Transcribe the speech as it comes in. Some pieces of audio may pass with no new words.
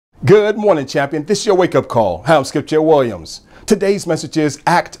Good morning, champion. This is your wake-up call. Hi, I'm Skip J. Williams. Today's message is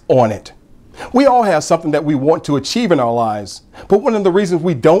act on it. We all have something that we want to achieve in our lives, but one of the reasons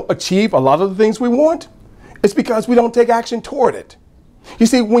we don't achieve a lot of the things we want is because we don't take action toward it. You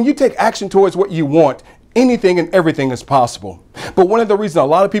see, when you take action towards what you want, anything and everything is possible. But one of the reasons a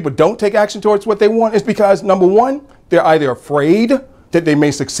lot of people don't take action towards what they want is because, number one, they're either afraid that they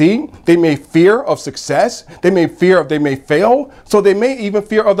may succeed, they may fear of success, they may fear they may fail, so they may even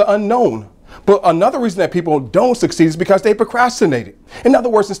fear of the unknown. But another reason that people don't succeed is because they procrastinated. In other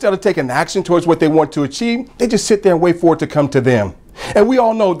words, instead of taking action towards what they want to achieve, they just sit there and wait for it to come to them. And we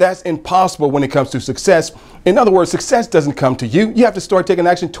all know that's impossible when it comes to success. In other words, success doesn't come to you. You have to start taking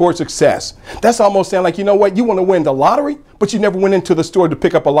action towards success. That's almost saying like, you know what, you want to win the lottery, but you never went into the store to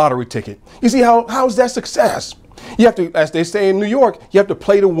pick up a lottery ticket. You see, how is that success? You have to, as they say in New York, you have to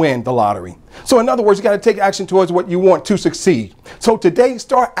play to win the lottery. So in other words, you got to take action towards what you want to succeed. So today,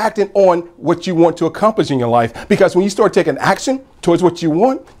 start acting on what you want to accomplish in your life, because when you start taking action towards what you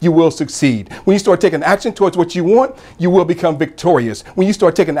want, you will succeed. When you start taking action towards what you want, you will become victorious. When you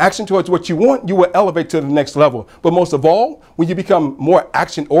start taking action towards what you want, you will elevate to the next level. But most of all, when you become more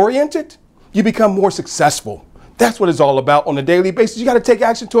action oriented, you become more successful. That's what it's all about on a daily basis. You got to take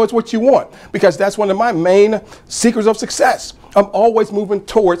action towards what you want, because that's one of my main secrets of success. I'm always moving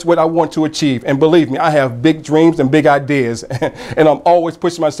towards what I want to achieve. And believe me, I have big dreams and big ideas, and I'm always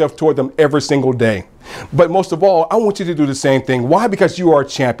pushing myself toward them every single day. But most of all, I want you to do the same thing. Why? Because you are a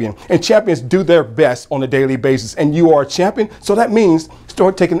champion, and champions do their best on a daily basis, and you are a champion. So that means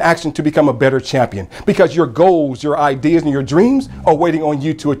start taking action to become a better champion, because your goals, your ideas, and your dreams are waiting on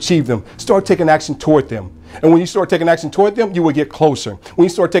you to achieve them. Start taking action toward them. And when you start taking action toward them, you will get closer. When you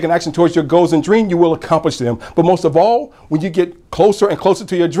start taking action towards your goals and dreams, you will accomplish them. But most of all, when you get closer and closer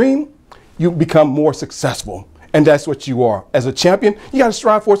to your dream, you become more successful. And that's what you are. As a champion, you got to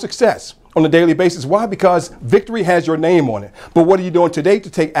strive for success on a daily basis. Why? Because victory has your name on it. But what are you doing today to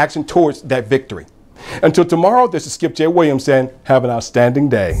take action towards that victory? Until tomorrow, this is Skip J. Williams saying, have an outstanding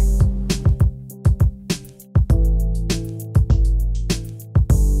day.